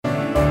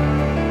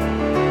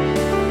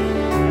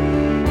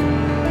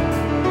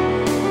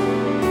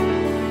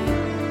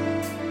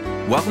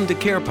Welcome to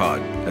CarePod,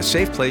 a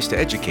safe place to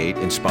educate,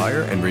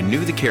 inspire, and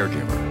renew the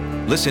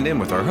caregiver. Listen in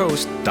with our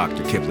host,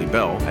 Dr. Kipley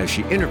Bell, as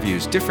she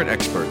interviews different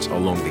experts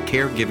along the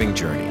caregiving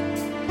journey.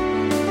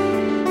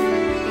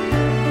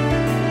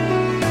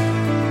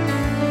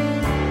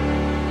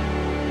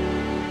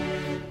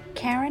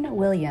 Karen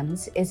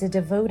Williams is a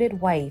devoted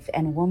wife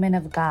and woman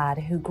of God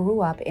who grew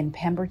up in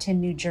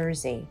Pemberton, New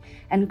Jersey,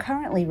 and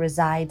currently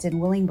resides in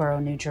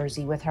Willingboro, New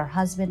Jersey with her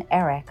husband,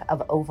 Eric,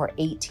 of over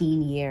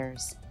 18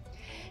 years.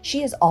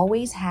 She has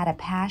always had a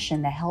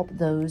passion to help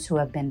those who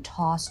have been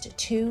tossed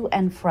to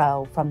and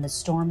fro from the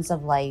storms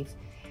of life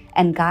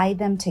and guide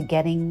them to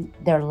getting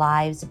their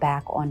lives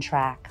back on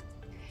track.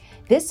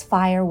 This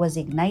fire was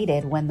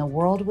ignited when the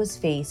world was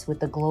faced with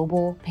the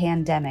global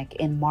pandemic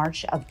in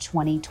March of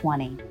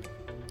 2020.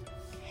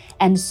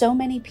 And so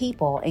many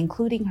people,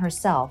 including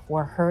herself,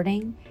 were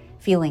hurting,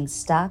 feeling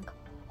stuck,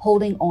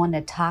 holding on to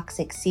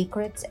toxic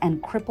secrets,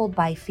 and crippled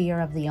by fear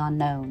of the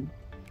unknown.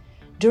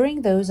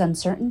 During those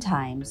uncertain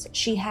times,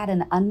 she had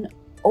an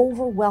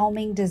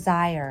overwhelming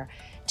desire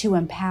to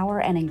empower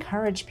and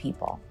encourage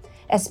people,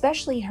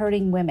 especially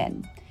hurting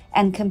women,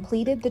 and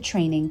completed the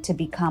training to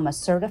become a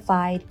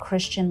certified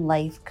Christian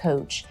life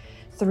coach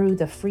through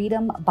the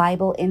Freedom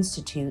Bible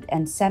Institute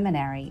and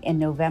Seminary in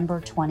November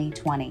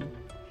 2020.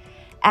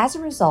 As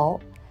a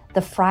result,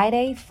 the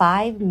Friday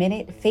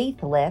 5-minute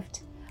Faith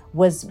Lift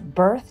was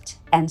birthed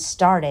and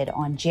started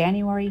on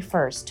January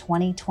 1st,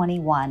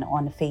 2021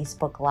 on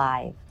Facebook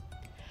Live.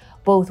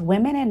 Both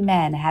women and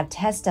men have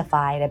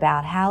testified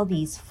about how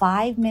these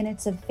 5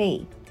 minutes of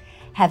faith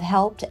have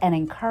helped and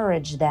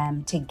encouraged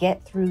them to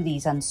get through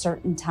these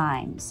uncertain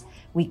times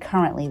we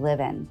currently live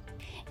in.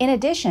 In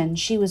addition,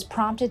 she was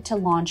prompted to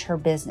launch her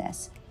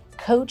business,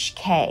 Coach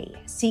K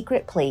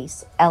Secret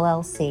Place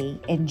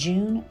LLC, in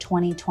June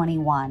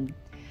 2021,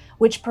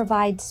 which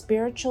provides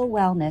spiritual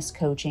wellness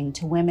coaching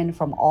to women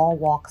from all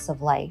walks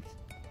of life.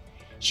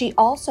 She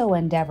also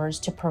endeavors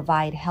to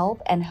provide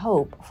help and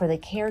hope for the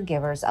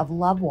caregivers of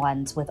loved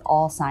ones with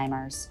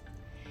Alzheimer's.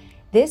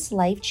 This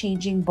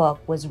life-changing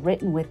book was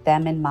written with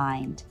them in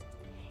mind.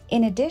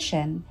 In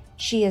addition,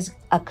 she is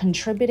a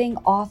contributing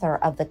author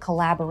of the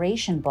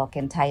collaboration book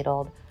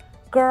entitled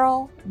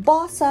Girl,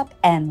 Boss Up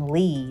and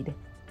Lead.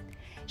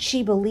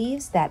 She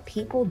believes that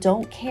people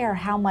don't care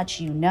how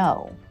much you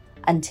know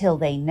until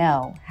they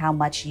know how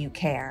much you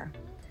care.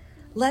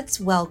 Let's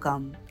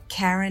welcome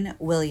Karen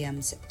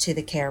Williams to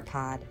the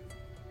CarePod.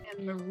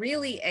 I'm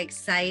really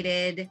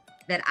excited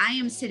that I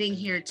am sitting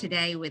here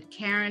today with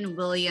Karen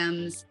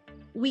Williams.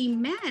 We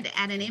met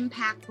at an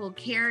impactful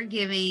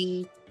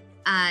caregiving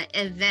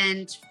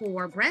event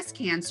for breast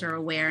cancer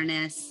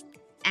awareness,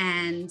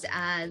 and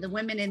the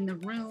women in the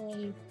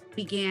room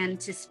began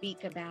to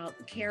speak about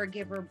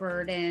caregiver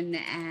burden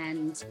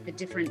and the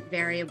different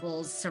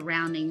variables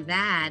surrounding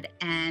that.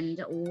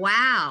 And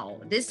wow,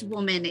 this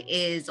woman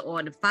is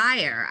on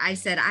fire. I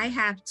said, I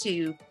have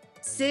to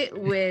sit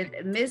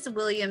with Ms.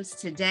 Williams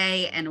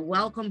today and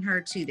welcome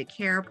her to the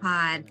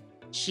CarePod.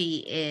 She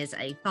is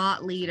a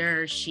thought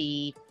leader.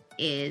 She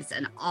is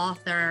an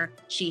author.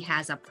 She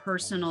has a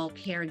personal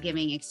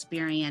caregiving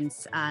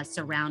experience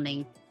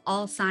surrounding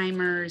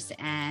Alzheimer's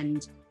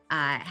and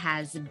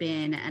has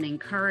been an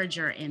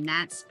encourager in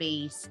that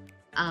space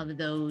of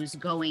those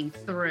going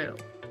through.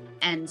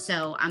 And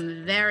so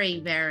I'm very,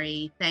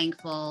 very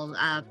thankful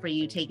for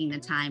you taking the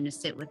time to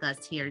sit with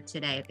us here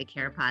today at the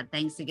CarePod.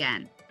 Thanks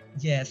again.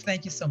 Yes,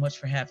 thank you so much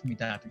for having me,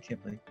 Dr.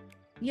 Kipley.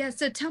 Yeah,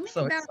 so tell me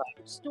about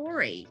your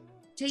story.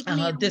 Take me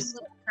on this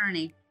little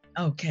journey.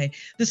 Okay,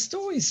 the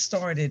story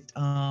started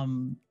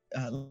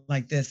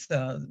like this.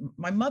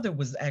 My mother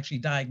was actually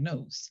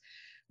diagnosed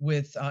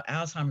with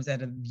Alzheimer's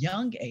at a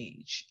young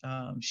age.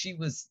 She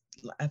was,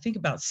 I think,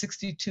 about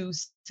 62,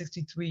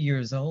 63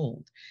 years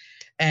old.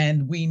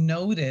 And we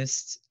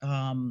noticed,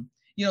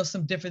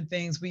 some different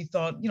things. We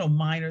thought,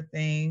 minor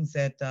things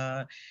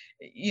that,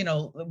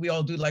 we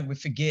all do, like we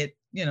forget,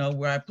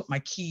 where I put my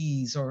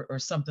keys or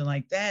something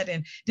like that,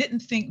 and didn't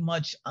think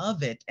much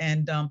of it.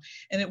 And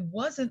it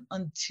wasn't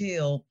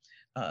until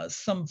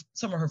some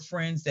of her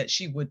friends that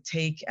she would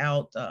take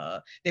out,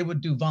 they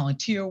would do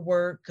volunteer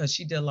work, because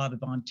she did a lot of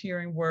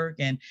volunteering work,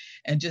 and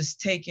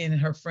just taking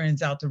her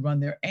friends out to run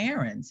their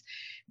errands.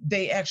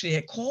 They actually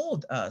had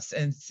called us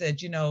and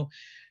said,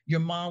 your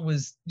mom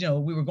was,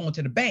 we were going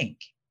to the bank,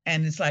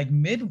 and it's like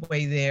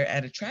midway there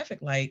at a traffic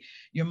light,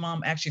 your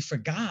mom actually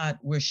forgot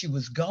where she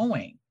was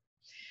going.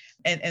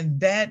 And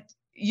that,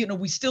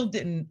 we still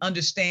didn't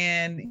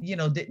understand,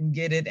 didn't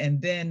get it.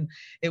 And then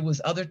it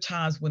was other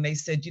times when they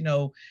said,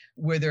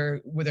 where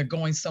they're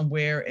going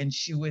somewhere, and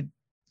she would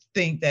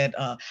think that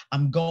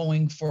I'm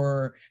going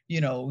for,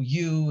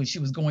 you, and she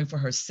was going for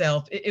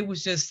herself. It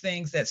was just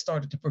things that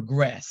started to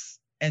progress.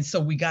 And so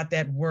we got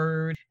that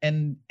word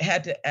and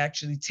had to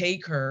actually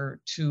take her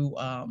to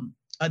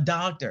a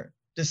doctor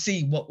to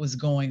see what was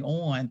going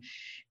on.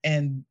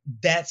 And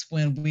that's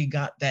when we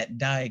got that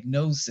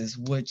diagnosis,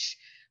 which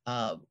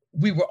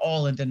we were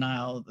all in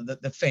denial,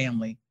 the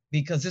family,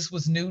 because this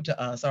was new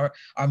to us. Our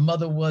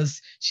mother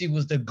she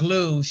was the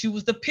glue, she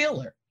was the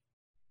pillar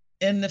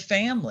in the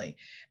family.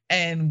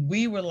 And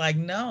we were like,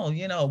 no,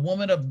 a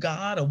woman of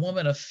God, a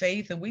woman of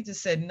faith. And we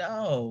just said,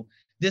 no,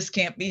 this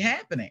can't be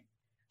happening.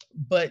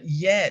 But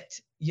yet,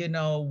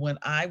 when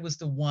I was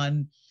the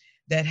one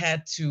that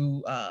had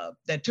to,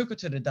 that took her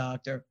to the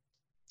doctor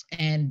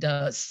and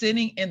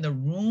sitting in the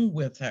room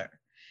with her,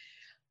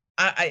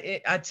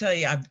 I tell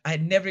you, I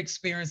never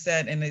experienced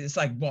that. And it's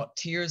like brought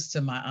tears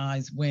to my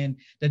eyes when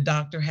the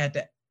doctor had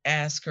to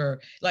ask her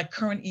like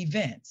current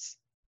events,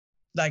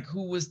 like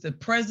who was the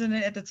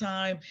president at the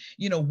time,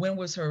 when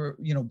was her,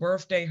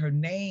 birthday, her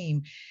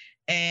name.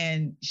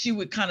 And she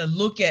would kind of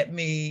look at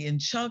me and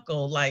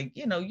chuckle like,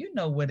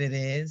 what it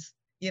is,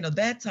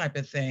 that type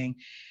of thing.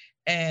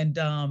 And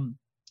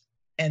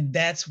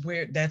that's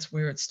where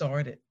it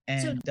started.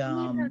 So And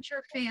tell me about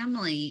your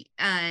family.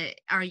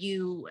 Are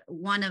you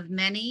one of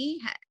many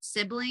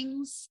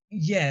siblings?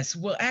 yes,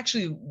 well,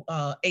 actually,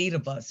 8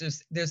 of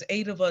us. There's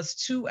 8 of us.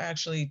 Two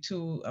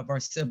of our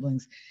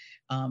siblings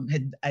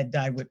had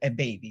died at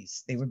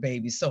babies. They were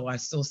babies, so I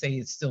still say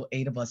it's still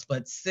 8 of us,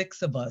 but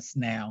 6 of us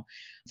now,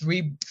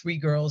 three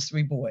girls,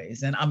 3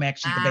 boys, and I'm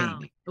actually the Wow.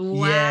 baby.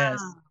 Yes.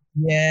 Wow.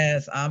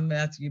 Yes, I'm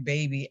actually a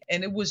baby.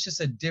 And it was just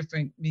a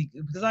different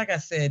because like I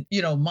said,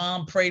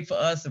 mom prayed for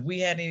us. If we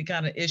had any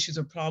kind of issues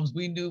or problems,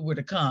 we knew where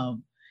to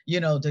come,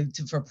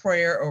 for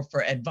prayer or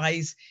for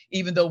advice,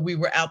 even though we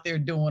were out there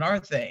doing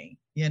our thing.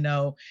 And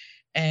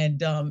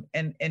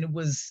it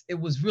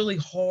was really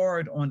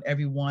hard on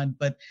everyone.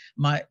 But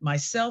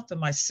myself and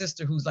my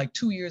sister, who's like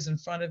 2 years in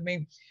front of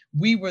me,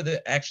 we were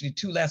the actually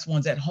two last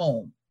ones at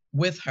home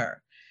with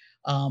her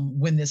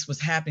when this was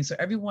happening. So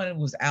everyone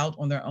was out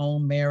on their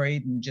own,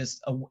 married, and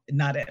just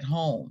not at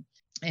home.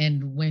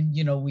 And when,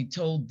 we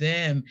told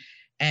them,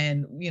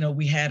 and,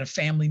 we had a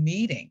family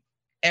meeting,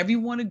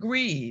 everyone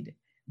agreed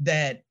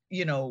that,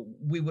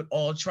 we would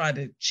all try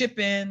to chip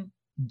in,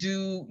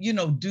 do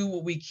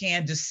what we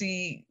can to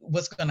see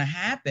what's going to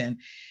happen.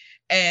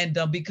 And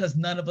because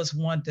none of us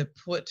wanted to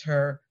put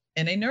her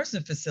in a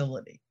nursing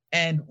facility.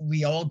 And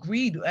we all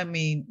agreed. I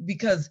mean,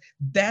 because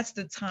that's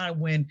the time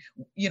when,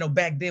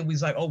 back then we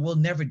was like, oh, we'll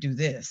never do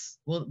this.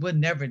 We'll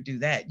never do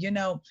that.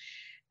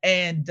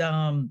 And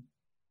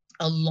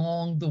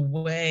along the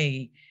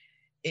way,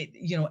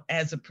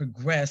 as it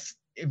progressed,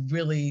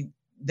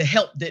 the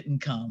help didn't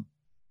come.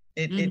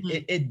 It did,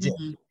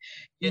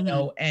 Mm-hmm.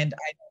 Mm-hmm. and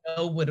I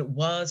know what it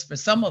was for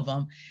some of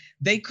them.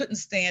 They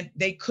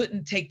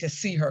couldn't take to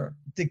see her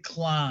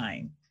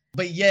decline.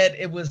 But yet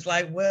it was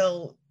like,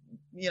 well,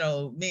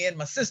 me and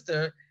my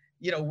sister,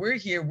 we're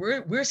here,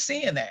 we're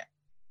seeing that,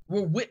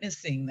 we're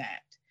witnessing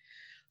that.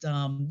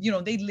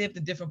 They lived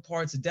in different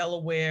parts of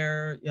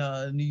Delaware,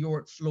 New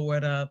York,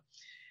 Florida,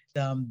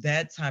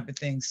 that type of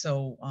thing.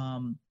 So,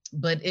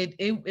 but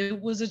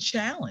it was a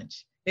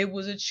challenge. It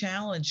was a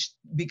challenge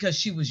because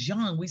she was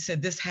young. We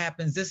said this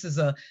happens. This is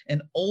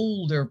an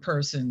older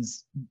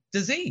person's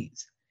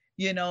disease,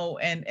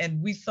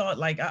 and we thought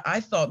like I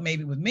thought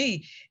maybe with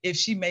me, if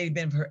she may have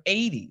been in her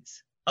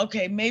 80s,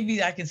 okay,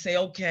 maybe I can say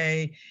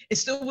okay, it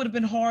still would have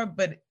been hard,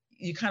 but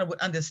you kind of would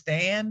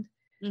understand.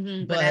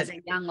 Mm-hmm. But as But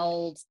a young,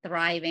 old,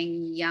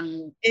 thriving,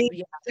 younger,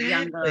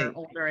 exactly.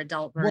 older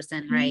adult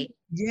person, Working, right?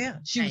 yeah,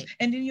 she was, Right.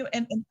 and then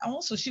and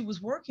also she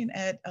was working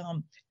at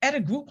a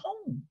group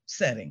home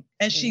setting,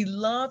 and she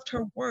loved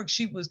her work.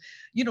 She was,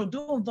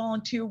 doing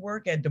volunteer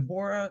work at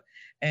Deborah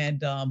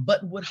and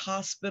Buttonwood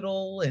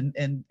Hospital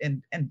and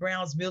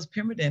Browns Mills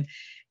Pemberton,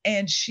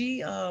 and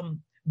she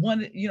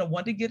wanted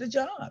to get a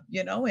job,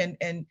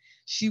 and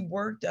she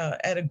worked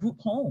at a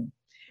group home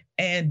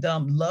and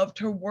loved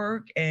her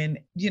work. And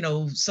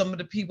some of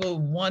the people,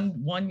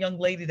 one young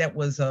lady that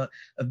was a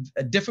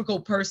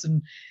difficult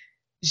person,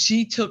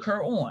 she took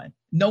her on.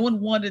 No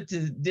one wanted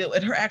to deal,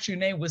 and her actual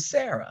name was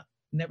Sarah.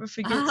 Never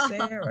forget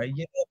Sarah.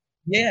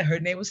 Yeah, her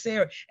name was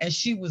Sarah, and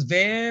she was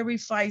very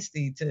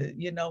feisty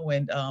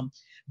and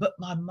but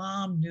my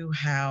mom knew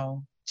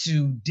how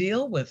to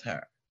deal with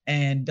her.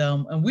 And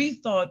we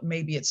thought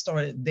maybe it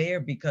started there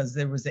because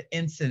there was an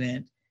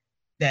incident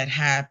that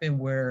happened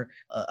where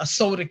a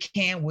soda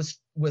can was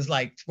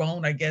like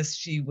thrown. I guess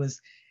she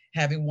was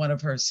having one of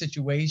her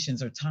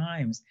situations or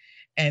times,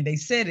 and they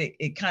said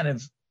it kind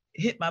of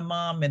hit my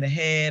mom in the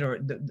head, or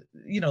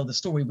the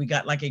story we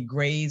got, like it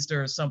grazed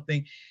her or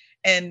something.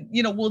 And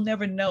we'll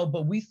never know,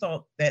 but we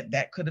thought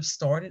that could have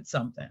started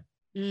something.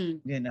 Mm.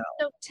 you know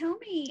So tell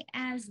me,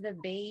 as the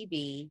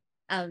baby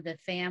of the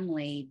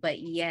family, but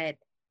yet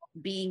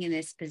being in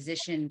this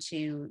position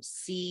to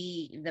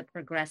see the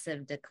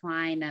progressive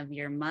decline of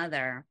your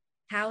mother,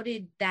 how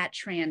did that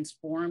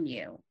transform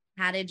you?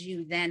 How did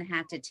you then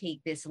have to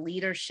take this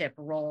leadership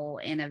role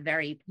in a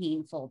very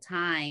painful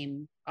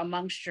time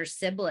amongst your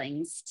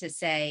siblings to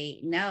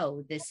say,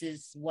 no, this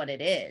is what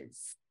it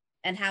is?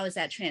 And how has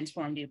that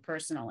transformed you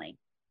personally?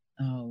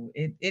 Oh,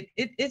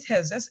 it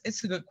has.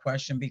 It's a good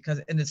question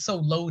because, and it's so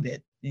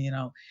loaded.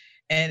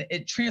 And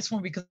it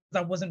transformed because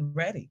I wasn't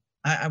ready.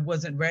 I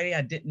wasn't ready.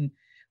 I didn't,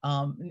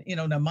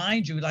 now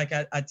mind you, like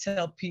I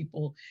tell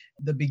people,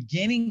 the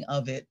beginning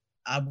of it,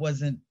 I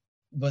wasn't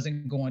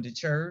wasn't going to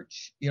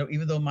church,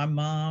 even though my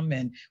mom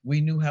and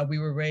we knew how we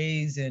were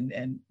raised,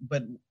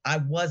 but I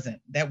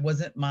wasn't. That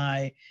wasn't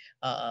my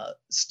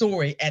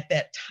story at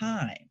that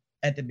time,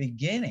 at the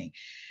beginning.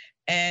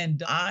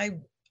 And I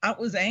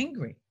was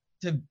angry,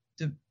 to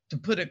to to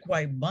put it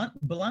quite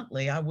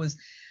bluntly. I was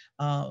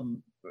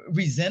um,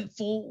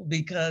 resentful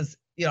because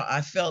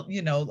I felt,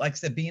 like I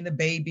said, being a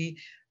baby,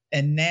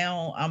 and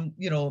now I'm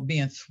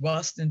being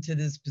thrust into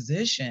this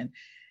position.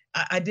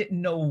 I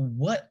didn't know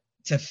what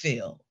to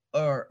feel,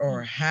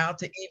 or how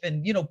to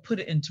even put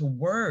it into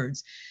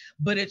words,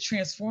 but it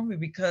transformed me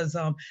because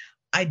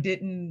I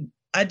didn't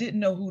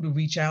know who to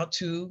reach out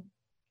to.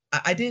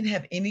 I didn't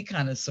have any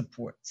kind of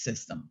support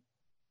system.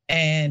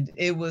 And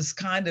it was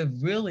kind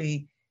of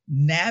really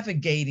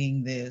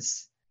navigating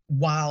this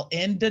while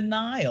in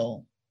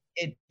denial.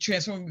 It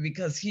transformed me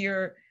because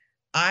here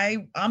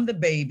I'm the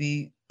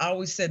baby. I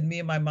always said me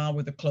and my mom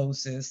were the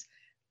closest.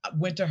 I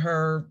went to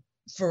her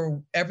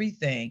for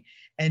everything.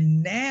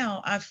 And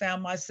now I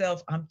found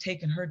myself, I'm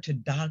taking her to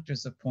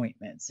doctor's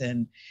appointments.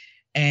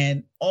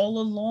 And all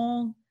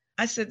along,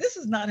 I said, this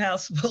is not how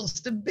it's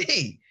supposed to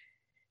be.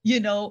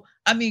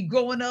 I mean,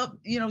 growing up,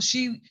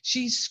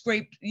 she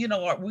scraped,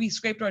 we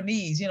scraped our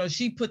knees,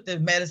 she put the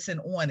medicine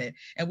on it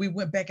and we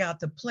went back out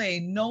to play.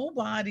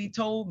 Nobody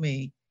told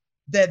me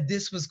that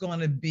this was going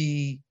to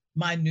be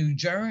my new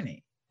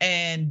journey.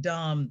 And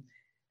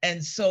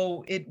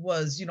so it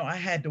was, I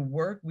had to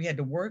work, we had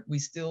to work. We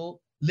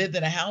still lived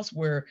in a house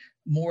where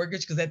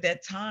mortgage, because at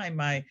that time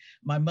my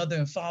mother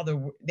and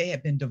father, they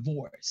had been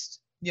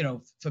divorced,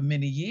 for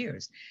many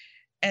years.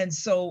 And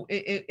so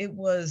it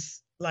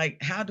was like,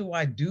 how do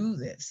I do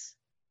this?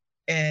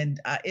 And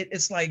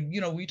it's like,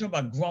 we talk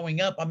about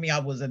growing up. I mean, I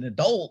was an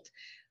adult,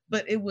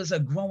 but it was a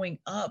growing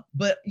up.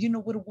 But you know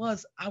what it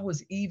was? I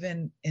was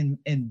even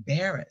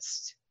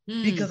embarrassed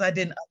because I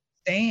didn't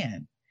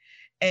understand.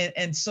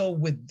 And so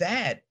with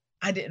that,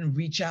 I didn't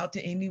reach out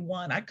to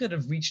anyone. I could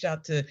have reached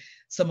out to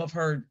some of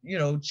her,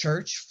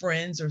 church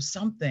friends or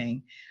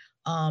something,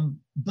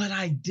 but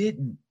I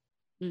didn't.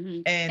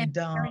 And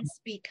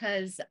parents,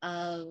 because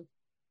of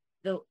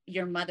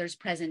your mother's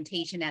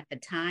presentation at the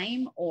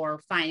time,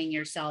 or finding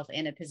yourself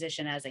in a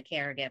position as a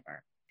caregiver?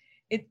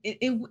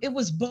 It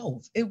was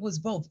both. It was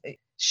both.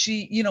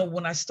 She,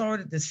 when I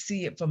started to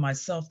see it for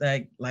myself,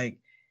 that like,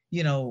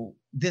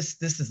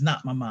 this is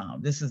not my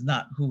mom. This is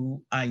not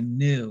who I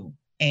knew.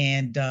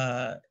 And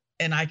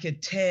I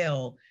could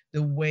tell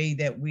the way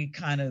that we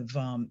kind of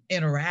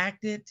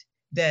interacted,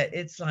 that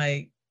it's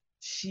like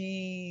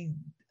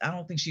I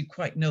don't think she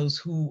quite knows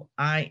who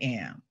I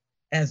am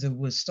as it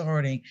was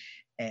starting.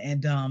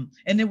 And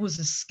it was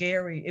a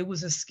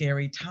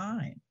scary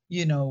time,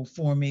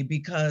 for me,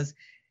 because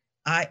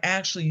I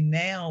actually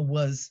now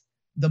was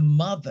the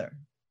mother,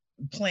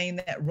 playing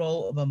that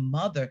role of a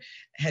mother.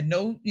 Had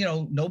no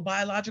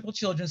biological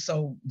children,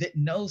 so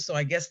didn't know. So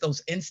I guess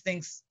those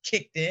instincts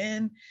kicked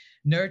in,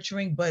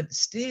 nurturing, but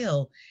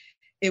still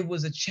it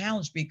was a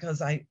challenge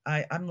because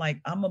I'm like,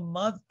 I'm a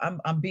mother,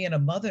 I'm being a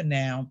mother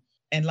now.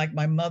 And like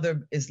my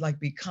mother is like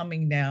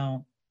becoming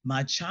now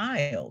my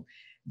child,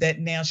 that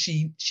now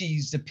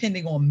she's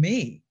depending on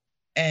me.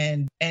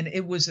 And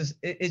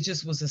it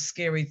just was a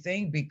scary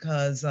thing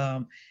because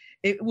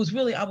it was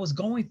really, I was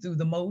going through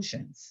the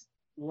motions.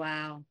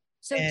 Wow.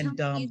 So And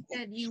tell me, you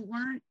said you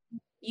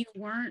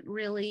weren't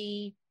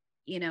really,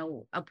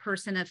 a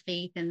person of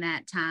faith in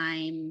that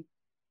time,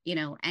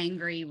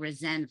 angry,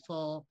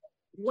 resentful.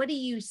 What do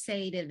you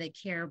say to the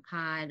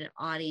CarePod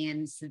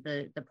audience,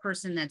 the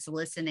person that's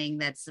listening,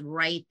 that's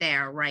right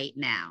there right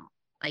now?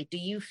 Like, do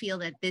you feel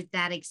that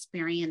that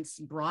experience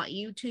brought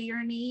you to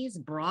your knees,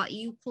 brought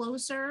you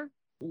closer?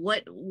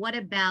 What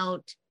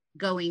about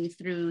going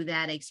through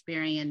that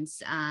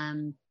experience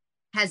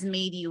has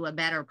made you a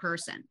better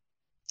person?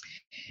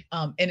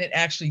 And it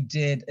actually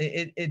did.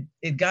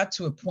 It got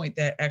to a point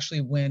that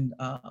actually when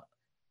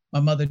my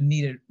mother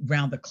needed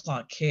round the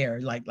clock care,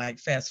 like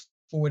fast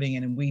forwarding,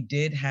 and we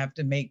did have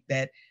to make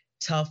that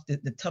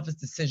the toughest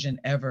decision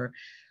ever,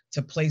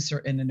 to place her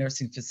in the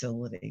nursing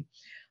facility,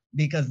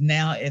 because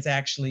now it's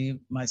actually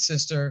my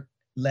sister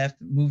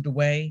moved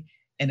away,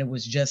 and it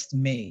was just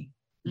me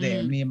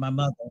there, me and my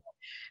mother.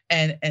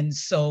 And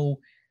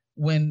so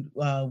when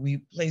we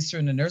placed her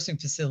in the nursing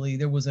facility,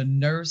 there was a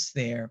nurse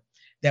there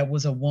that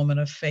was a woman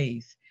of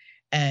faith.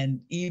 And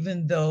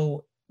even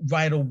though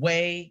right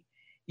away,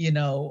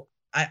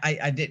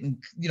 I didn't,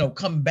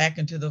 come back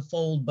into the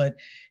fold, but,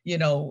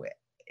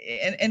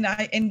 and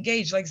I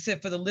engaged, like I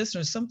said, for the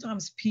listeners,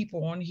 sometimes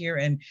people on here,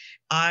 and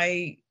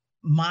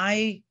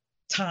my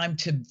time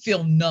to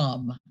feel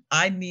numb.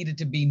 I needed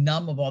to be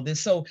numb of all this.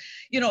 So,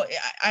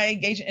 I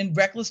engage in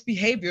reckless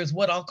behavior is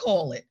what I'll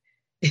call it.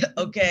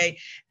 Okay.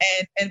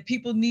 And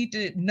people need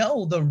to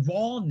know the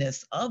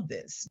rawness of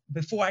this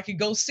before I could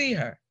go see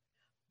her.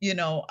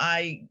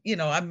 I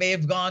may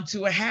have gone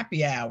to a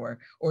happy hour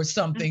or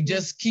something,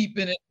 just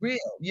keeping it real,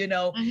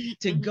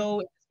 to go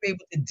and be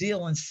able to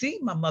deal and see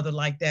my mother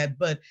like that.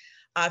 But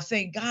I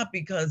thank God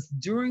because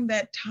during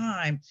that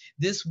time,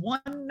 this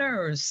one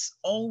nurse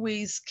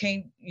always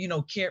came,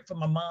 cared for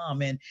my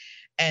mom.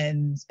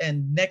 And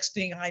next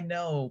thing I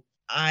know,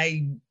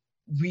 I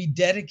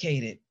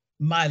rededicated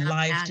my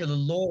life to the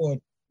Lord.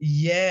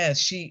 Yes,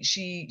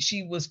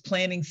 she was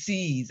planting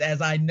seeds,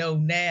 as I know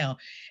now.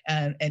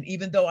 And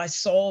even though I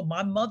saw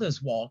my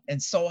mother's walk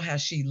and saw how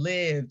she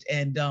lived,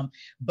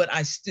 but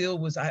I still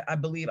was, I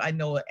believe I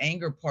know an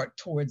anger part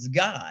towards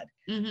God.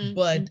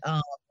 But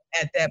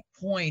at that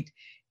point,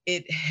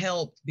 it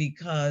helped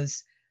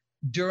because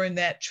during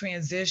that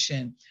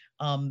transition,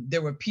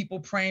 there were people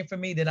praying for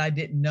me that I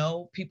didn't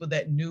know, people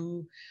that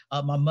knew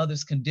my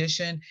mother's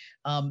condition,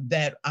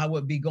 that I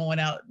would be going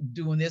out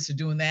doing this or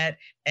doing that.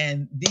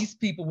 And these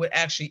people would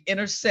actually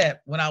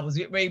intercept when I was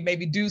getting ready to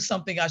maybe do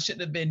something I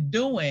shouldn't have been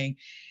doing.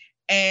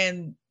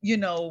 And,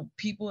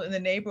 people in the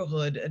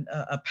neighborhood,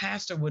 a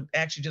pastor would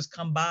actually just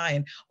come by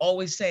and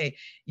always say,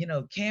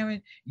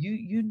 Karen,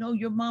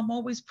 your mom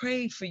always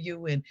prayed for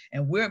you, and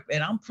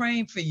I'm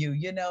praying for you,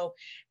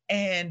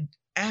 and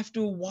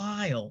after a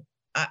while,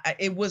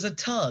 it was a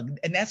tug,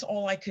 and that's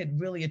all I could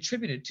really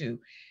attribute it to.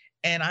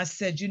 And I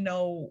said,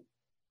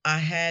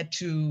 I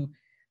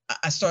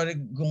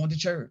started going to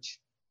church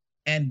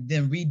and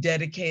then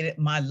rededicated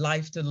my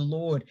life to the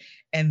Lord.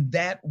 And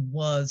that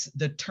was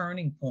the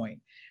turning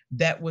point.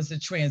 That was the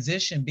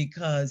transition,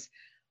 because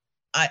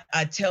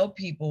I tell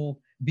people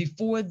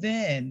before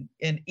then,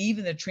 and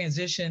even the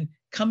transition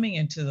coming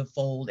into the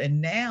fold, and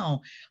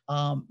now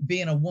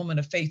being a woman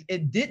of faith,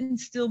 it didn't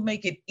still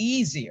make it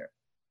easier,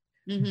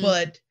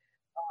 but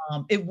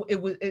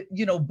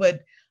but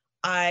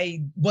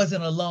I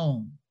wasn't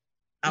alone.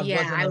 I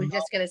was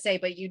just going to say,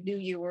 but you knew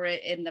you were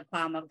in the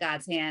palm of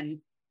God's hand.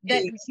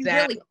 That Exactly. You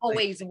really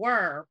always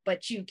were,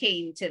 but you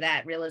came to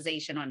that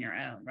realization on your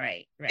own,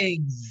 right?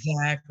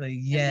 Exactly.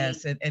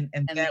 Yes. And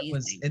that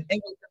was, Amazing.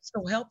 it was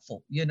so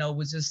helpful, it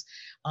was just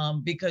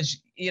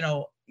because,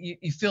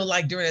 you feel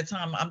like during that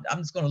time, I'm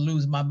just going to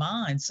lose my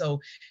mind.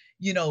 So,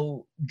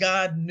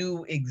 God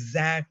knew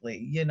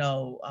exactly,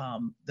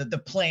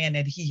 the plan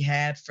that he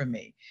had for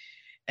me.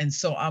 And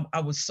so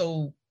I was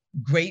so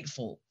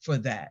grateful for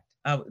that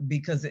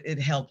because it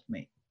helped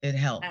me. It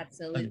helped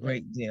Absolutely. a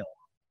great deal.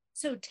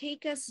 So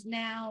take us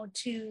now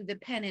to the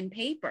pen and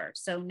paper.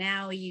 So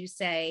now you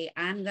say,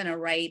 I'm going to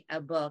write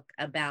a book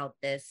about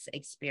this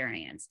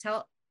experience.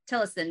 Tell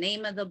us the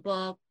name of the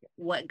book,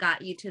 what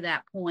got you to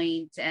that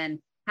point, and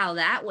how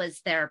that was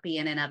therapy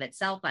in and of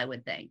itself, I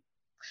would think.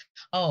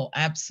 Oh,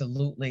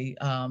 absolutely.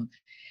 And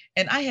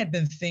I had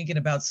been thinking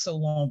about so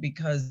long,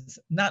 because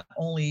not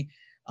only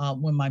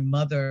when my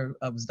mother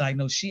was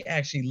diagnosed, she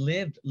actually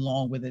lived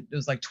long with it. It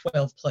was like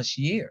 12 plus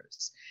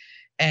years.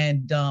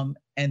 And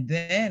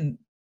then,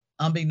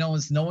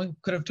 unbeknownst, no one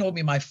could have told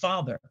me my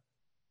father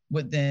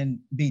would then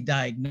be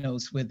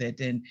diagnosed with it.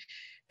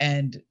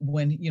 And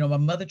when, my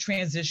mother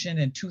transitioned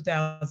in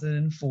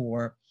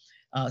 2004,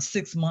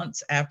 6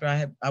 months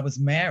after I was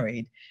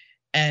married,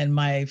 and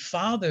my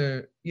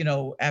father,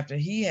 after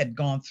he had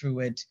gone through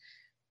it,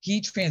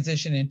 he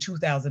transitioned in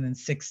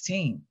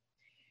 2016.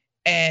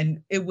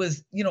 And it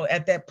was,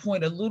 at that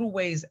point, a little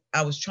ways,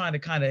 I was trying to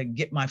kind of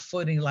get my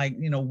footing, like,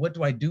 what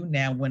do I do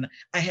now when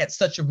I had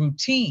such a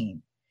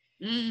routine?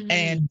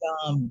 And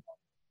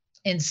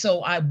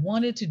so I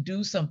wanted to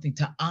do something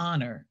to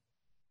honor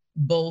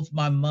both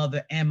my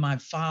mother and my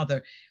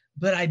father,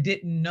 but I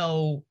didn't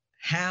know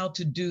how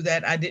to do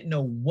that. I didn't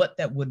know what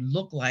that would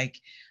look like.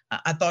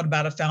 I thought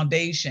about a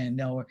foundation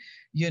or,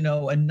 a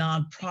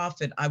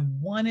nonprofit. I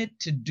wanted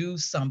to do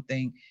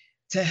something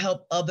to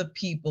help other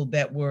people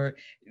that were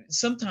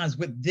sometimes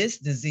with this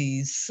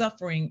disease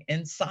suffering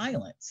in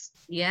silence.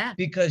 Yeah.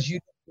 Because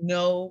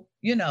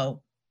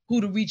who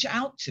to reach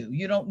out to.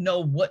 You don't know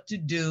what to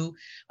do.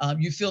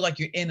 You feel like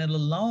you're in it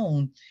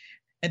alone.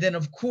 And then,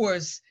 of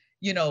course,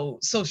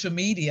 social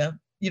media,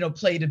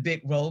 played a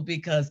big role,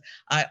 because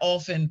I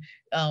often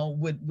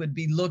would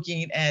be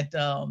looking at,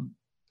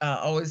 I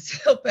always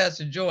tell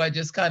Pastor Joy, I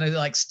just kind of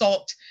like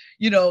stalked,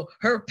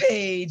 her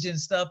page and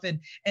stuff.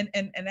 And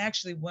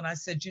actually, when I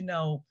said,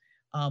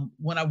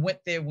 when I went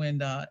there,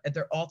 when at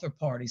their author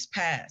parties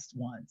past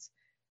once,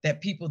 that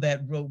people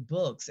that wrote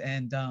books,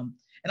 and I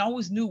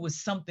always knew it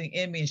was something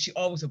in me, and she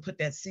always would put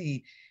that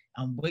seed.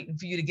 I'm waiting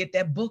for you to get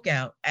that book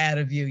out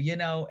of you,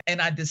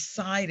 And I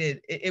decided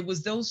it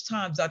was those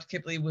times, Dr.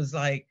 Kipley, was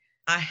like,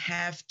 I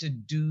have to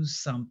do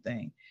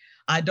something.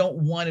 I don't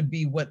want to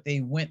be what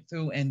they went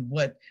through and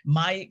what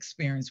my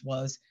experience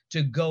was,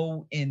 to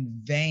go in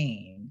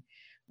vain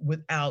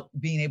without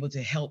being able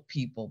to help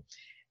people.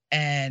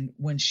 And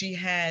when she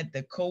had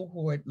the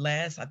cohort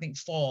last, I think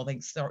fall,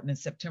 starting in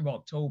September,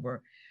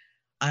 October,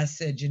 I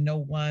said, you know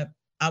what?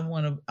 I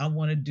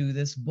want to do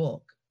this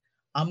book.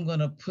 I'm going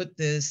to put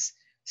this,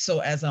 so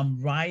as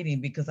I'm writing,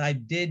 because I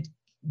did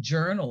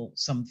journal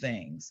some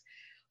things,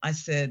 I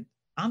said,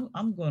 I'm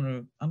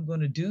going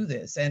to do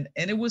this. And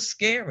it was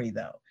scary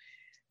though.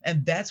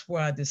 And that's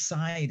where I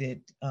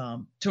decided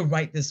to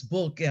write this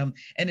book. And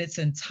it's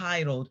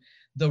entitled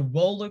The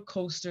Roller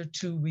Coaster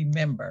to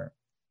Remember: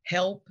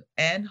 Help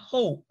and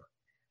Hope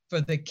for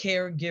the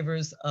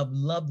caregivers of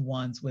loved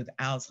ones with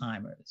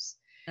Alzheimer's.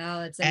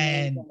 Oh, it's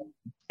and amazing.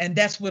 and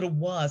that's what it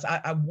was.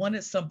 I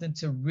wanted something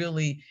to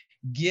really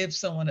give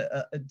someone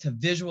to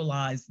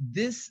visualize.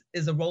 This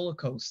is a roller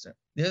coaster.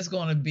 There's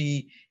going to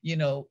be,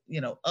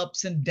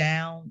 ups and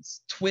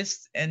downs,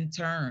 twists and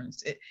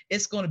turns.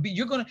 It's going to be,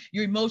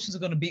 your emotions are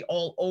going to be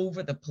all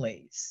over the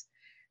place.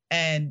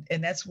 And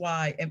that's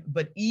why,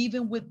 but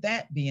even with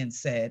that being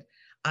said,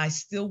 I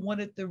still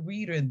wanted the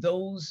reader and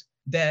those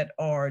that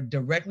are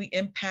directly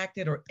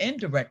impacted or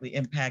indirectly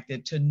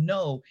impacted to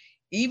know,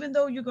 even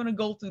though you're going to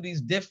go through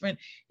these different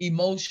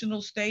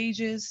emotional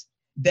stages,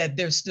 that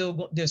there's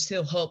still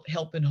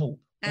help and hope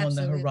on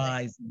the Absolutely.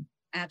 horizon.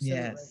 Absolutely.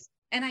 Yes.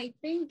 And I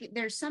think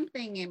there's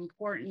something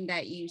important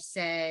that you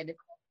said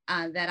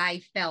that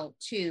I felt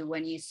too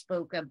when you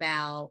spoke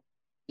about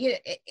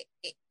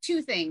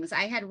two things.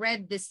 I had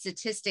read this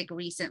statistic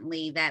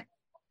recently that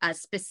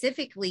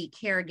specifically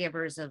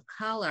caregivers of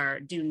color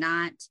do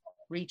not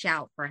reach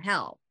out for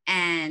help.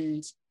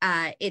 And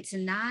it's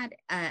not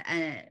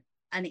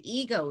an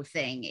ego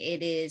thing.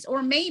 It is,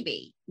 or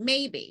maybe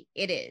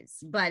it is,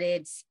 but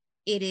it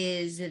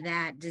is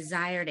that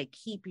desire to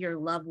keep your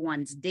loved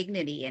one's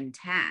dignity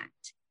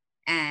intact.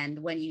 And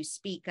when you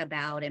speak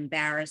about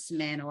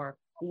embarrassment or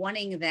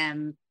wanting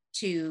them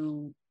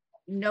to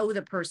know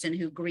the person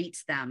who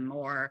greets them,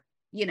 or,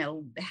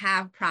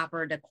 have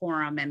proper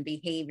decorum and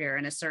behavior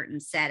in a certain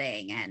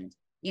setting. And,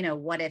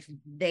 what if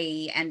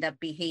they end up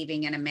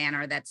behaving in a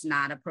manner that's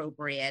not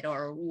appropriate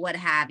or what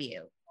have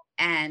you?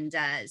 And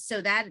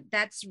so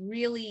that's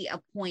really a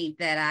point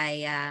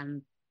that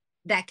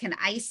that can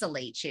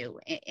isolate you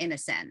in a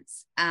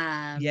sense.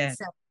 Yes.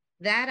 So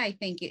that I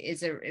think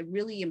is a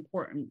really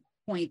important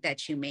point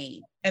that you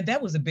made. And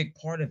that was a big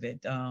part of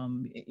it.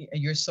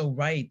 You're so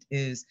right.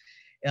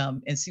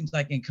 It seems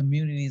like in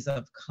communities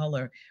of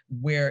color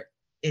where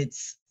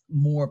it's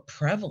more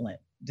prevalent,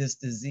 this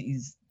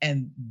disease,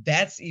 and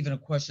that's even a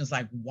question. Is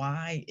like,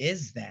 why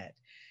is that?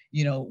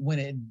 When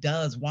it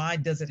does, why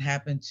does it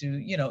happen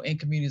to in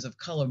communities of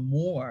color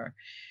more?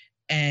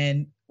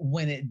 And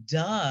when it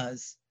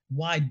does,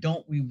 why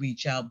don't we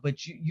reach out?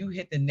 But you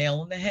hit the nail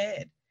on the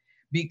head,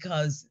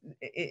 because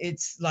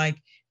it's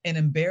like an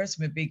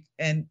embarrassment,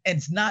 and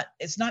it's not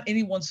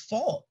anyone's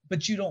fault,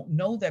 but you don't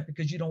know that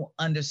because you don't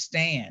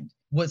understand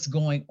what's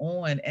going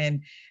on.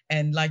 And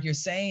like you're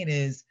saying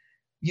is,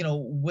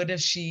 what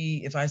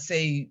if I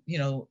say,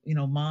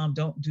 mom,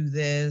 don't do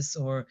this,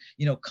 or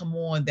come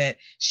on, that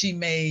she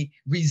may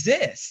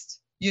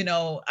resist.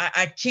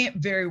 I can't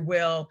very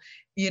well,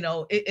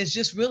 it's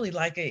just really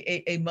like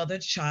a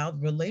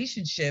mother-child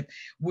relationship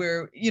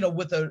where,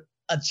 with a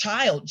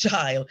child,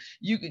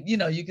 you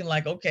can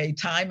like, okay,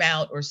 time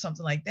out or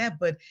something like that,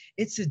 but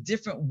it's a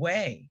different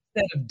way.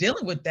 Instead of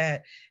dealing with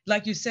that,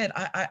 like you said,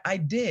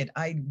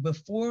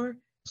 before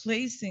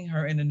placing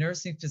her in a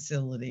nursing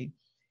facility,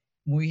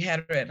 when we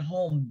had her at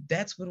home,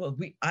 that's what it was.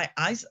 I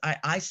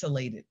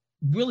isolated,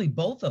 really,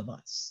 both of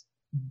us,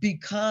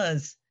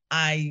 because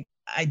I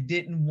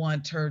didn't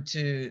want her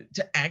to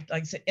act,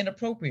 like I said,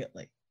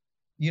 inappropriately,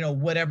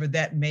 whatever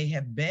that may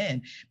have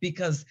been,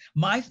 because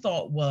my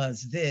thought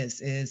was,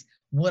 this is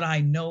what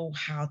I know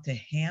how to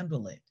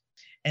handle it.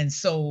 And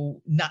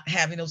so not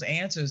having those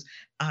answers,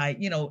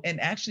 and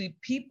actually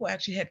people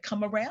actually had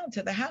come around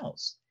to the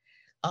house.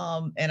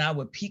 And I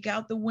would peek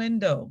out the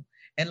window.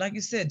 And like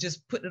you said,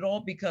 just put it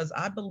all, because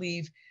I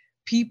believe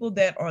people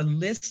that are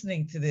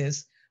listening to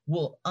this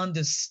will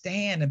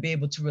understand and be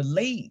able to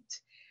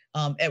relate,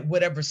 at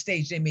whatever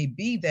stage they may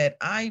be, that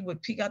I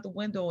would peek out the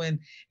window and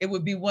it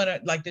would be one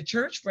of like the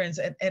church friends.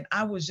 And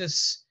I was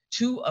just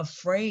too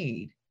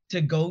afraid to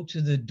go to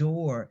the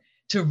door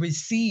to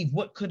receive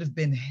what could have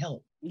been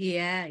help.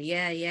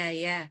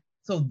 Yeah.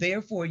 So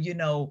therefore,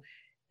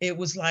 it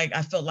was like,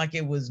 I felt like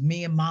it was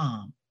me and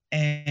mom.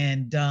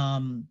 And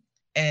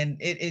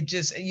it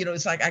just,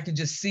 it's like I could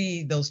just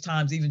see those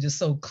times even just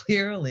so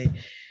clearly.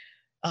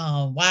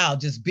 Wow,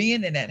 just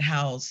being in the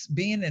house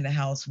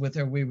with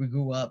her where we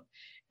grew up,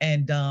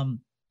 and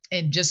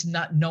just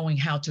not knowing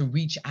how to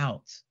reach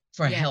out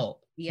for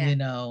help. That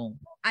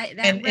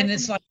and resonates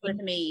it's like with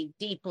me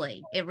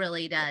deeply. It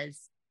really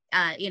does.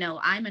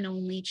 I'm an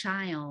only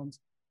child,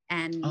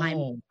 and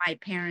my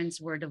parents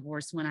were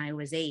divorced when I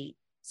was 8,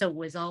 so it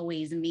was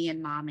always me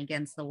and mom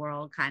against the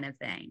world kind of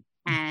thing.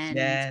 And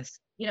yes.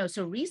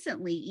 So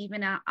recently,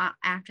 even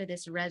after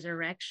this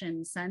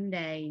Resurrection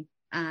Sunday,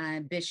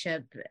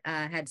 Bishop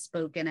had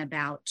spoken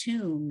about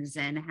tombs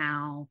and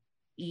how,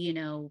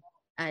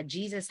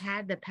 Jesus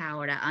had the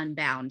power to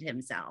unbound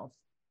himself,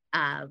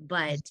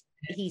 but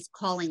he's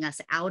calling us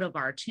out of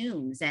our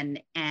tombs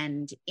and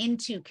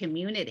into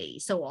community.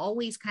 So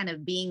always kind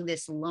of being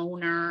this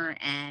loner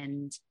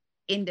and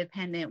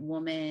independent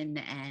woman,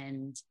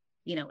 and,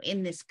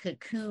 in this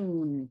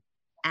cocoon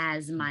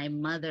as my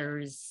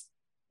mother's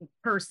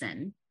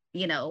person,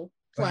 plus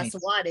Right.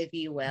 what, if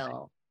you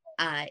will.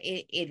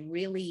 It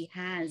really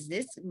has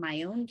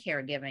my own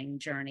caregiving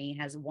journey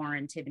has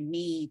warranted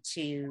me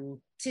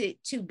to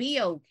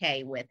be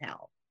okay with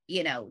help,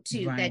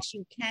 to Right. that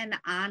you can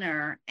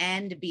honor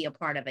and be a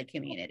part of a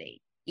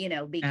community,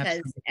 because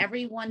Absolutely.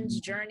 everyone's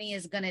journey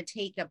is going to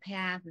take a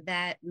path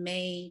that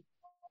may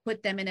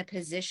put them in a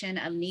position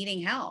of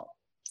needing help.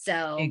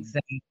 So,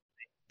 Exactly.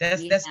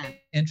 That's yeah,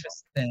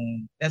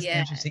 interesting. That's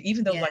yeah, interesting.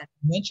 Even though, like yeah,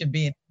 you mentioned,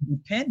 being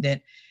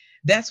independent,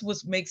 that's what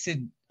makes it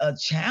a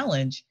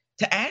challenge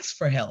to ask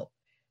for help,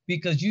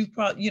 because you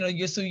probably,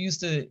 you're so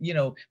used to,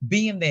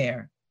 being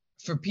there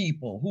for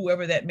people,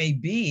 whoever that may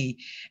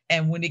be.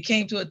 And when it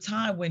came to a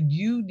time when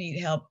you need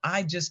help,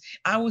 I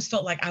always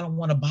felt like I don't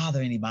want to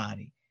bother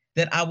anybody,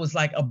 that I was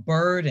like a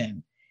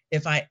burden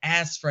if I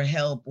asked for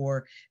help,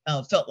 or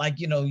felt like,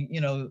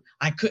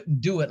 I couldn't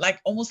do it, like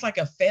almost like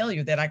a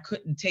failure, that I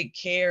couldn't take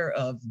care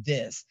of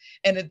this.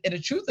 And the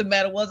truth of the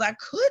matter was, I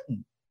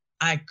couldn't.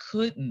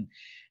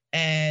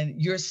 And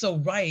you're so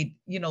right.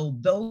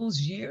 Those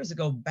years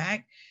ago,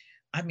 back,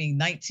 I mean,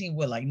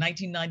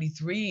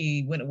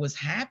 1993, when it was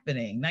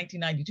happening,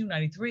 1992,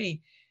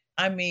 93.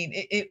 I mean,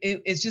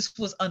 it just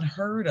was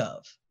unheard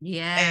of.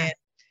 yeah. And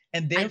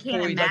and I can't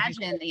therefore, like you imagine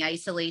said, the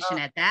isolation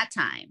at that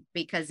time,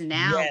 because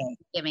now yeah,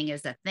 giving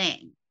is a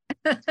thing.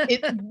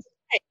 it's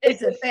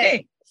It's a a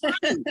thing. thing.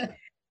 Right.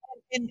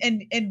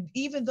 And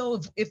even though,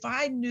 if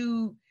I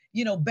knew,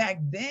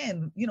 back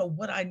then,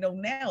 what I know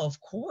now, of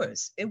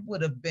course it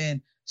would have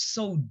been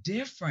so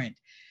different.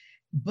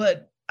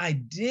 But I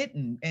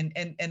didn't.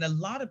 And a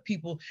lot of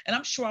people, and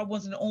I'm sure I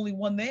wasn't the only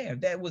one there.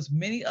 There was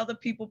many other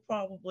people,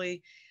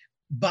 probably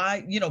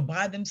by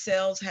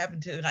themselves,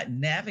 having to like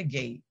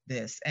navigate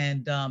this.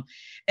 And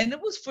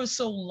it was, for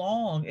so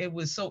long, it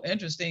was so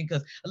interesting,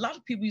 because a lot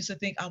of people used to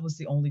think I was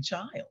the only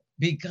child,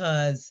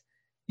 because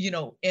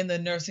in the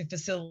nursing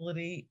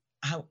facility,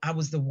 I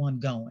was the one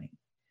going,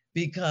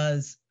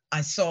 because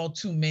I saw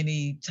too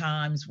many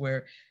times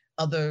where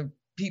other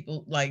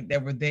people, like,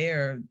 that were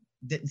there,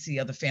 didn't see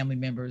other family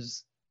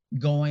members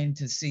going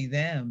to see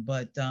them.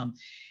 But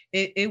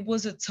it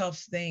was a tough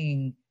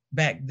thing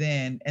back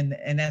then.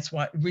 And that's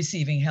why,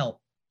 receiving help,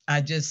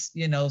 I just,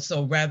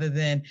 so rather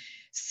than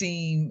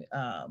seeing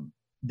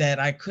that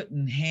I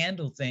couldn't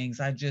handle things,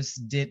 I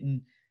just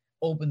didn't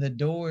open the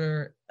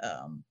door,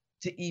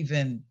 to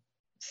even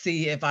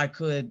see if I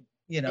could,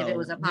 If it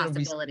was a receive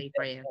possibility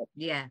for that you. help.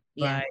 Yeah,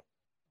 yeah. Right.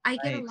 I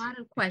get a Right. lot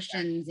of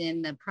questions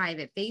in the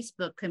private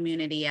Facebook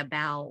community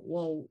about,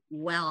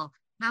 well,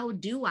 how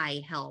do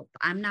I help?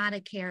 I'm not a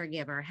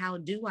caregiver. How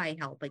do I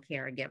help a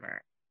caregiver?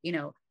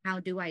 How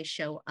do I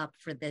show up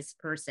for this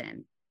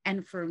person?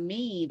 And for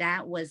me,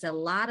 that was a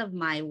lot of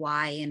my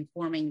why in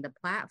forming the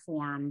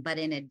platform. But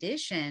in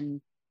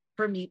addition,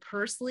 for me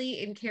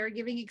personally, in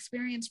caregiving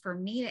experience, for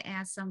me to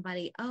ask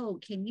somebody, oh,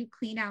 can you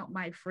clean out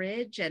my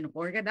fridge and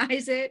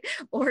organize it?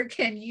 Or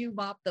can you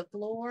mop the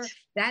floor?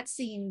 That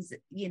seems,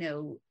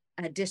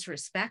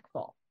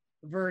 disrespectful,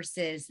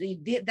 versus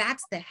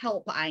that's the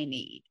help I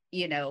need,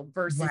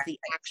 versus Right. the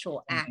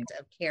actual Right. act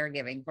of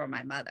caregiving for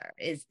my mother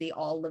is the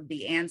all of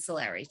the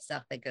ancillary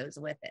stuff that goes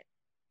with it,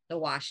 the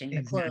washing, the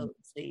Exactly.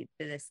 clothes, the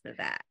this, the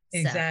that. So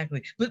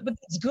Exactly. But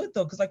it's good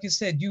though, because like you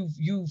said,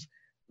 you've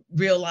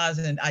realized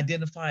and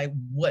identified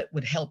what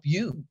would help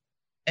you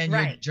and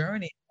your right,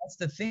 journey. That's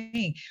the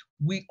thing.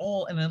 We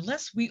all, and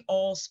unless we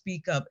all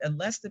speak up,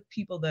 unless the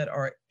people that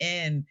are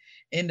in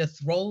the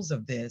throes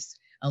of this,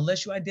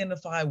 unless you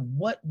identify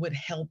what would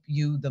help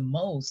you the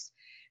most,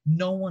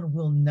 no one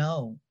will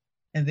know.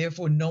 And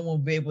therefore no one will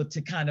be able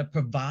to kind of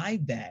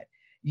provide that.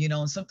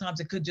 And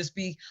sometimes it could just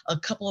be a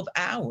couple of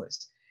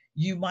hours.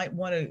 You might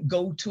want to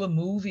go to a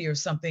movie or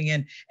something,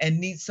 and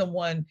need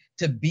someone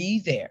to be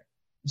there,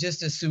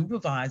 just to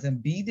supervise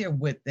and be there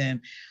with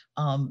them.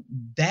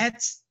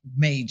 That's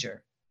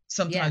major. yes,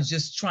 Sometimes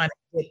just trying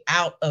to get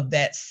out of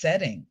that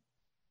setting,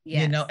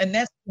 yes, and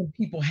that's when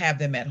people have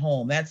them at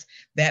home. That's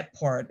that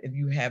part, if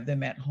you have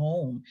them at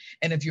home,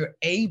 and if you're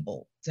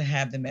able to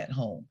have them at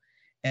home.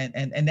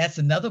 And that's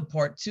another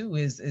part too,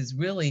 is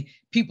really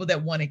people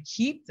that want to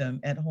keep them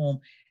at home.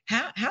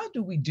 How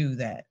do we do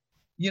that?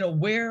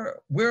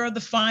 Where are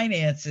the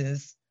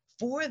finances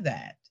for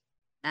that?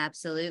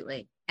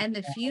 absolutely. And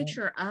the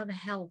future of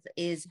health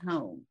is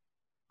home.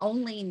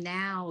 Only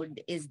now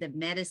is the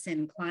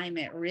medicine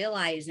climate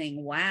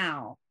realizing,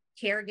 wow,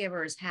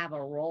 caregivers have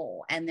a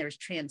role and there's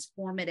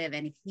transformative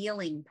and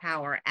healing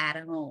power at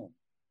home.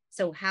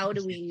 So how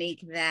do we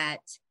make that,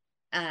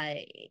 uh,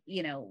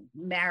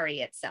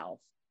 marry itself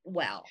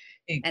well?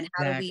 And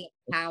how do Exactly. we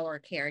empower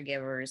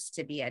caregivers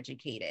to be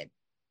educated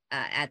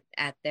at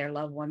their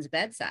loved one's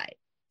bedside?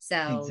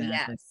 So Exactly.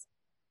 yes.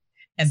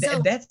 And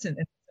So that's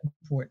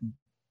important.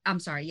 I'm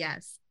sorry,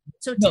 yes.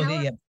 So No, tell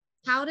us, yeah.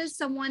 how does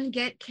someone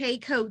get K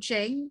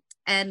coaching,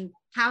 and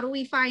how do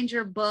we find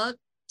your book?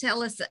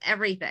 Tell us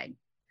everything.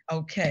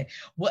 Okay.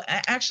 Well,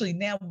 actually,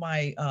 now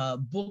my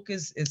book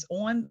is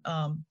on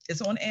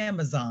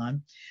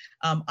Amazon.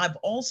 I've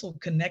also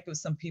connected with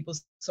some people,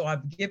 so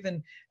I've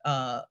given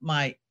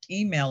my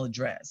email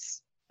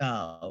address,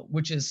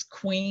 which is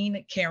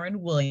Queen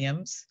Karen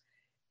Williams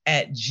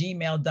at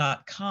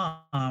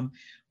gmail.com,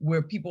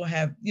 where people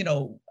have,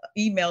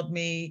 emailed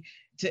me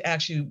to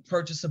actually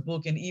purchase a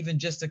book, and even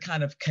just to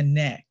kind of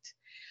connect.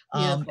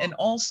 And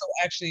also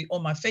actually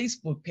on my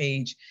Facebook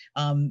page,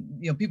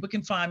 people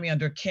can find me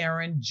under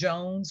Karen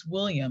Jones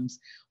Williams,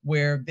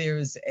 where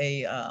there's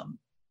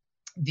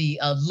the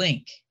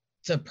link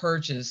to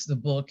purchase the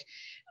book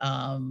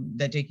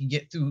that they can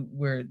get through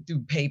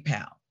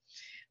PayPal.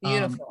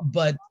 Beautiful.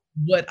 But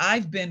what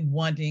I've been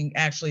wanting,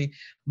 actually,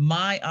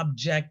 my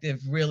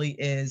objective really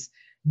is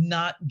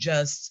not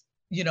just,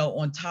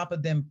 on top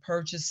of them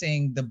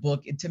purchasing the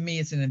book, to me,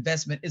 it's an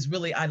investment, is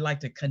really, I'd like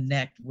to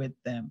connect with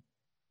them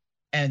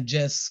and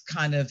just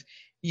kind of,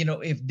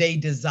 if they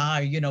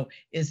desire,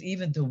 is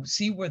even to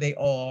see where they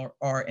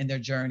are in their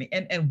journey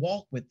and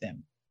walk with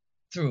them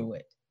through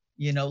it,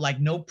 like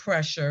no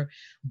pressure,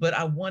 but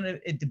I wanted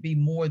it to be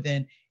more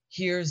than,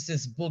 here's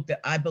this book that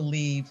I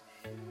believe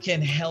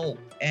can help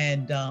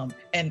and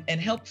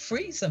help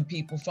free some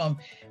people from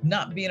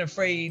not being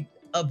afraid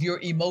of your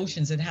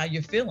emotions and how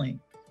you're feeling.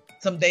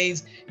 Some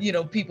days,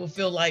 people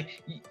feel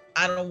like,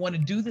 I don't want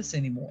to do this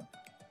anymore.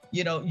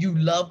 You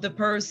love the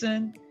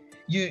person,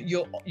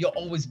 you'll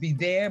always be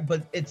there,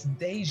 but it's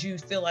days you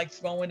feel like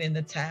throwing in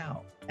the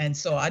towel. And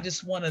so I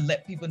just want to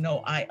let people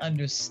know I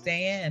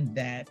understand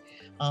that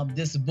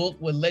this book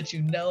will let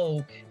you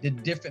know the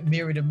different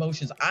myriad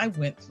emotions I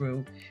went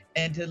through,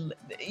 and to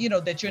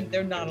that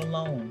they're not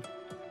alone.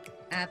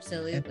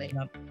 Absolutely.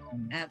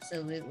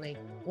 Absolutely.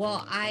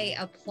 Well, I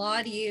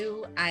applaud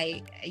you.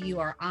 You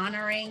are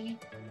honoring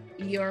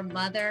your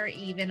mother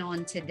even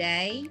on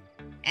today.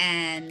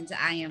 And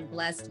I am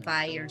blessed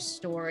by your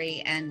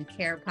story, and the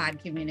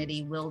CarePod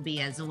community will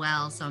be as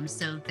well. So I'm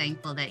so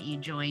thankful that you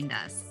joined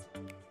us.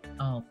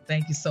 Oh,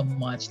 thank you so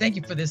much. Thank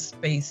you for this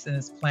space and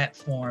this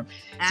platform to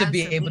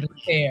Absolutely. be able to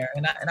share.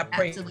 And I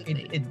pray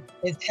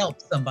it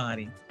helps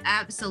somebody.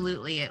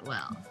 Absolutely, it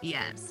will.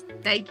 Yes.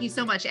 Thank you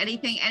so much.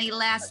 Any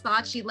last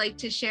thoughts you'd like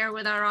to share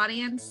with our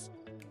audience?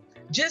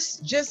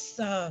 Just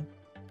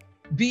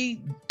be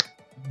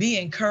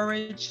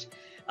encouraged.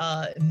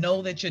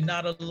 Know that you're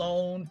not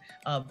alone.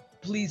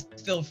 Please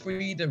feel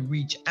free to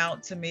reach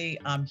out to me.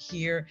 I'm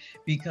here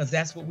because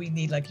that's what we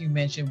need. Like you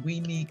mentioned,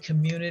 we need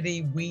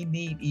community. We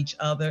need each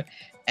other,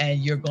 and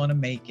you're going to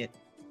make it.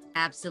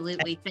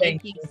 Absolutely.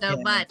 Thank you so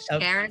much,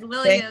 Karen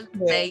Williams.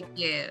 Thank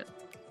you.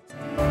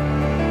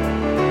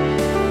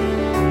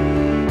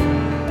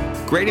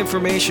 Great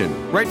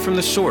information right from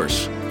the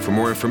source. For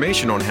more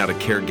information on how to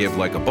caregive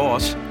like a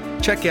boss,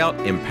 check out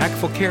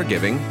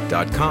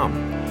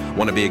impactfulcaregiving.com.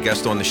 Want to be a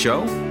guest on the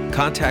show?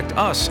 Contact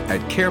us at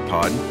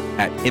CarePod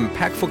at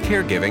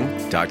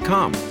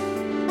impactfulcaregiving.com.